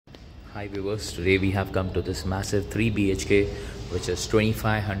Hi viewers, today we have come to this massive 3 BHK which is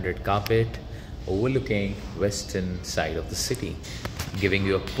 2500 carpet overlooking western side of the city, giving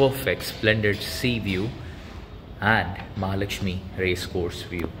you a perfect splendid sea view and Mahalakshmi race course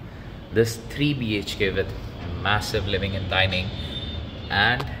view. This 3 BHK with massive living and dining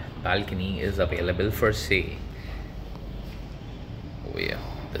and balcony is available for sale. Oh yeah,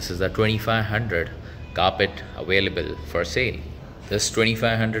 this is the 2500 carpet available for sale. This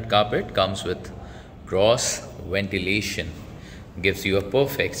 2500 carpet comes with cross ventilation, gives you a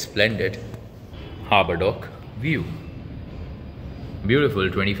perfect splendid harbour dock view. Beautiful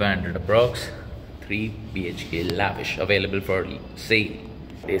 2500 approx 3 BHK lavish available for sale.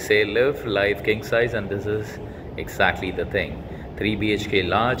 They say live life king size and this is exactly the thing. 3 BHK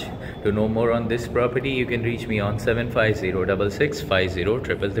large. To know more on this property you can reach me on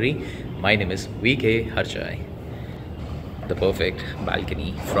 750665033. My name is VK Harjai. The perfect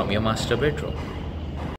balcony from your master bedroom.